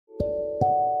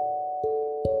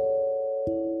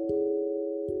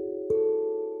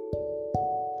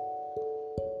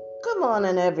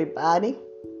morning, everybody.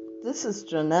 This is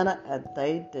Janetta, and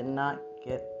they did not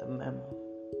get the memo.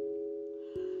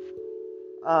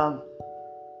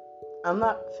 I'm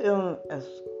not feeling as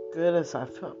good as I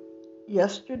felt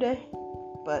yesterday,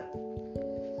 but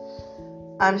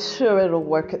I'm sure it'll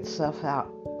work itself out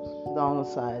as long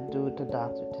as I do what the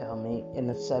doctor tell me in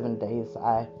the 7 days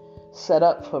I set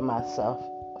up for myself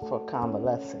for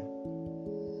convalescing.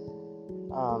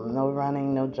 No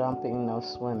running, no jumping, no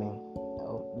swimming.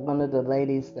 One of the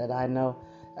ladies that I know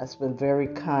that's been very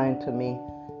kind to me,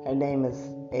 her name is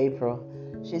April.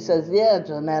 She says, "Yeah,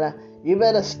 Janetta, you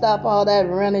better stop all that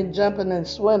running, jumping, and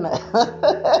swimming."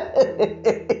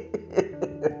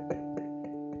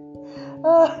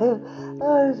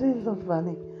 Oh, she's so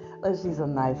funny. She's a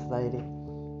nice lady.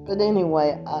 But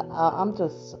anyway, I'm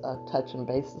just touching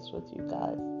bases with you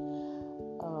guys.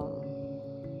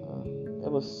 There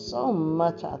was so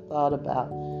much I thought about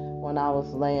when I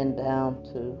was laying down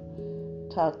to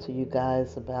talk to you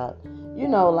guys about,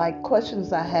 like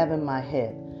questions I have in my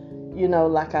head.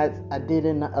 Like I did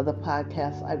in the other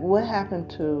podcast, like what happened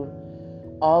to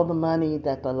all the money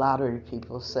that the lottery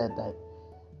people said that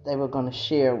they were going to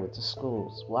share with the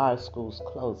schools? Why are schools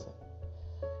closing?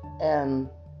 And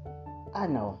I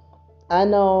know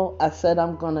I said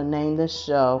I'm going to name this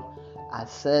show. I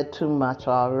said too much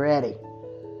already.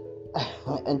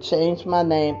 And change my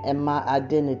name and my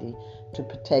identity to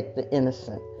protect the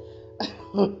innocent.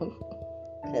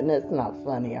 And it's not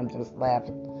funny, I'm just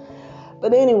laughing.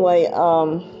 But anyway,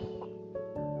 oh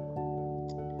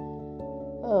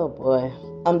boy,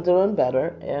 I'm doing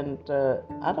better, and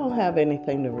I don't have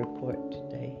anything to report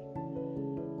today.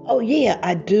 Oh yeah,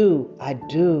 I do.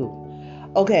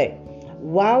 Okay,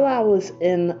 while I was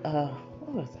in,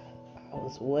 what was that? I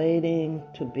was waiting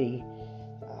to be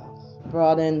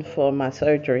brought in for my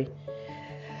surgery.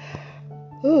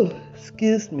 Ooh,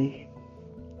 excuse me.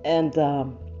 And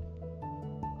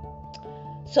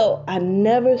so I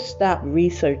never stopped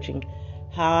researching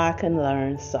how I can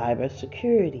learn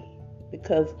cybersecurity,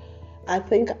 because I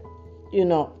think,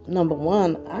 number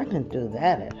one, I can do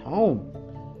that at home,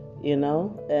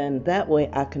 and that way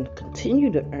I can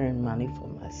continue to earn money for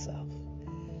myself.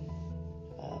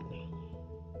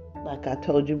 Like I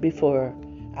told you before,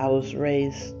 I was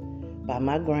raised by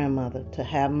my grandmother to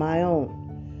have my own,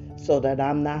 so that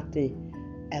I'm not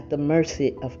at the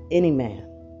mercy of any man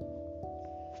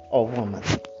or woman.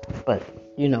 But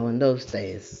in those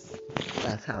days,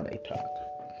 that's how they talked.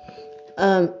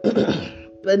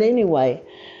 But anyway,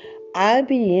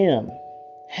 IBM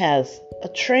has a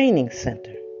training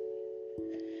center,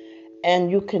 and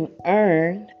you can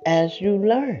earn as you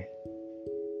learn.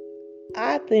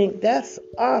 I think that's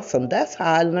awesome. That's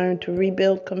how I learned to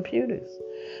rebuild computers,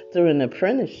 through an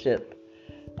apprenticeship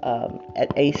at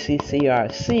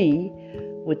ACCRC,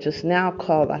 which is now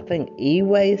called, I think,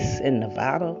 E-Waste in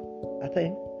Nevada, I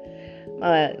think.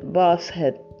 My boss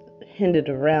had hinted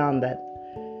around that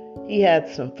he had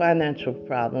some financial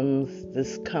problems.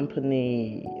 This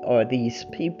company, or these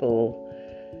people,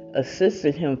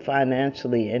 assisted him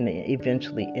financially, and they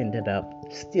eventually ended up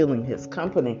stealing his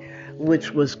company,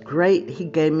 which was great. He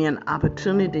gave me an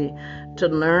opportunity to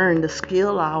learn the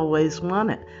skill I always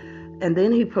wanted. And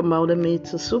then he promoted me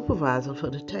to supervisor for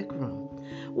the tech room.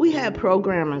 We had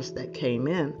programmers that came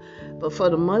in, but for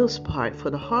the most part, for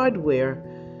the hardware,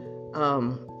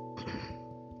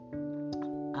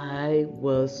 I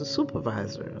was the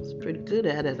supervisor. I was pretty good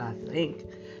at it, I think.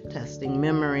 Testing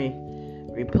memory,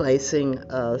 replacing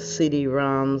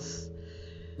CD-ROMs,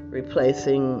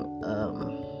 replacing,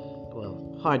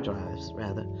 hard drives,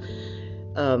 rather.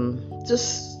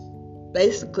 Just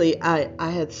basically, I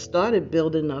had started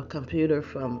building a computer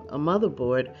from a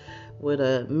motherboard with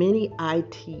a mini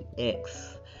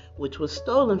ITX, which was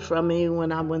stolen from me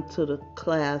when I went to the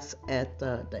class at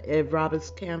the Ed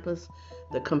Roberts campus,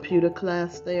 the computer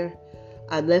class there.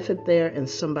 I left it there, and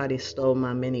somebody stole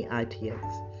my mini ITX.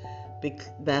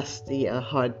 That's the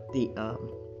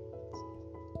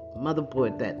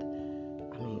motherboard that,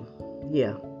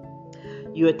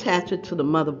 you attach it to the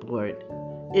motherboard.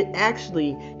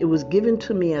 It was given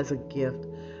to me as a gift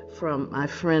from my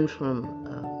friend from,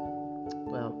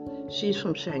 she's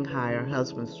from Shanghai, her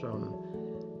husband's from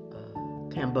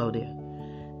Cambodia.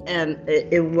 And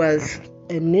it was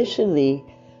initially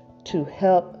to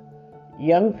help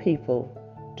young people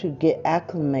to get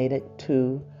acclimated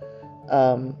to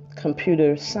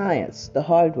computer science, the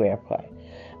hardware part.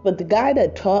 But the guy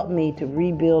that taught me to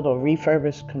rebuild or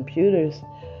refurbish computers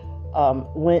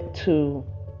went to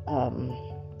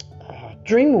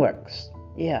DreamWorks.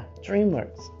 Yeah,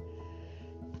 DreamWorks.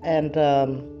 And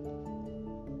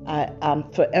I'm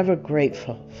forever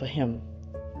grateful for him.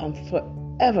 I'm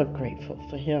forever grateful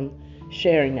for him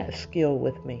sharing that skill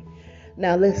with me.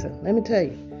 Now, listen, let me tell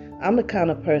you, I'm the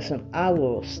kind of person, I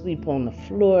will sleep on the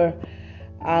floor.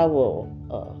 I will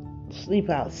sleep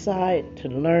outside to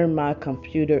learn my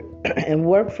computer and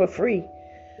work for free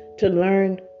to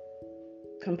learn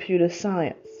computer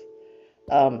science.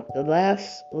 The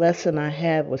last lesson I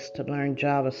had was to learn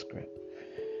JavaScript.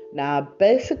 Now, I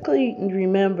basically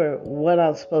remember what I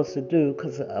was supposed to do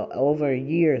because over a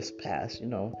year has passed.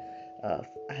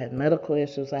 I had medical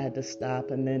issues, I had to stop,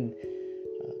 and then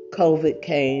COVID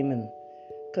came, and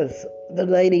because the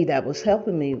lady that was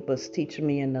helping me was teaching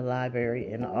me in the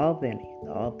library in Albany,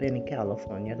 the Albany,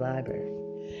 California library.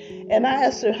 And I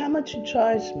asked her, how much you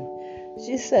charge me?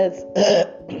 She says,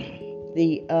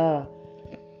 the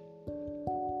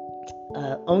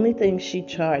only thing she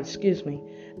charged,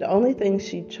 the only thing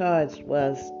she charged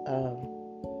was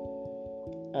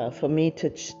for me to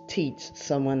teach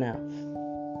someone else.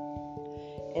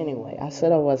 Anyway, I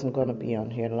said I wasn't going to be on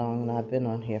here long, and I've been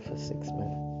on here for 6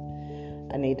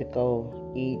 minutes. I need to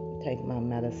go eat, take my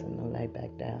medicine, and lay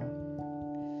back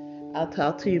down. I'll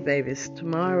talk to you, babies,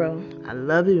 tomorrow. I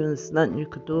love you, and there's nothing you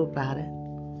could do about it.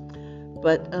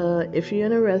 But if you're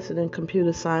interested in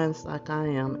computer science like I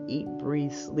am, eat,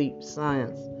 breathe, sleep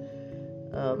science,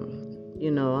 I'm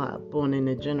born in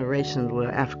a generation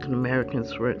where African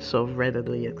Americans weren't so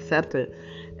readily accepted,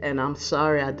 and I'm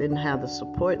sorry I didn't have the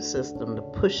support system to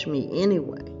push me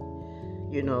anyway.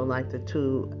 Like the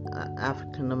two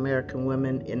African American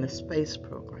women in the space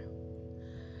program.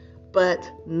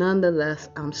 But nonetheless,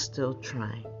 I'm still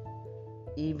trying,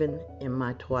 even in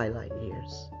my twilight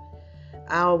years.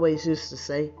 I always used to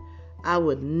say I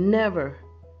would never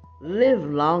live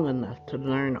long enough to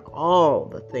learn all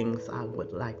the things I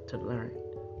would like to learn.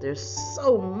 There's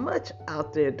so much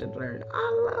out there to learn.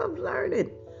 I love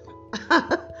learning.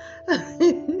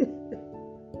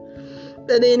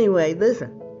 But anyway,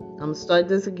 listen, I'm going to start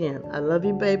this again. I love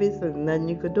you, babies. There's nothing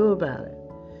you could do about it.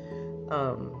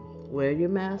 Wear your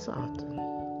mask often.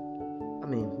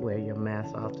 Wear your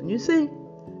mask often. You see,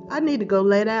 I need to go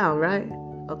lay down, right?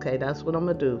 Okay, that's what I'm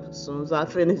going to do as soon as I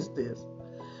finish this.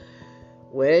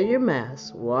 Wear your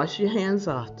mask. Wash your hands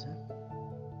often.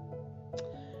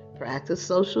 Practice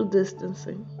social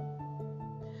distancing.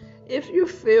 If you're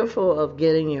fearful of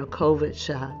getting your COVID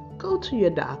shot, go to your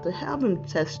doctor. Have him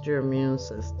test your immune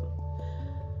system.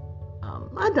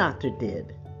 My doctor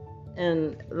did.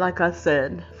 And like I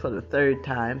said, for the third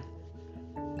time,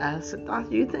 I said,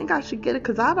 Doctor, you think I should get it?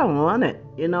 Because I don't want it.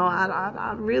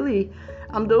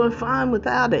 I'm doing fine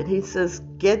without it. He says,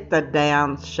 get the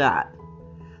damn shot.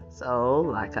 So,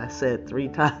 like I said 3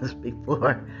 times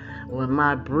before, when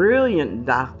my brilliant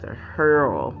doctor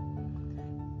hurled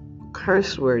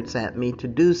curse words at me to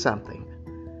do something,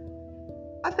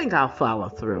 I think I'll follow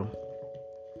through.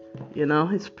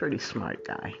 He's a pretty smart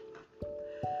guy.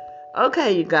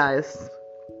 Okay, you guys.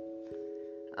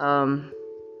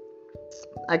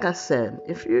 Like I said,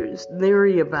 if you're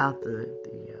leery about the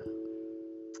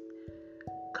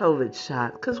COVID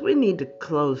shot, because we need to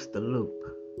close the loop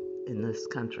in this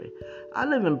country. I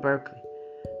live in Berkeley.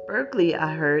 Berkeley,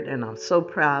 I heard, and I'm so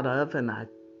proud of, and I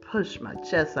push my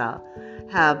chest out,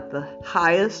 have the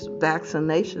highest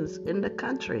vaccinations in the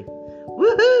country.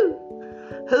 Woohoo!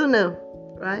 Who knew,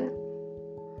 right?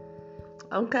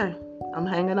 Okay, I'm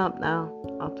hanging up now.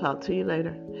 I'll talk to you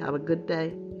later. Have a good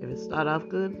day. If it start off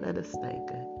good, let it stay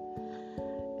good.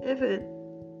 If it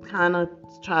kind of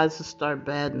tries to start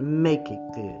bad, make it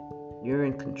good. You're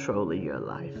in control of your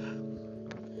life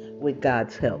with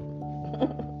God's help.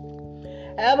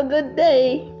 Have a good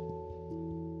day.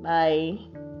 Bye.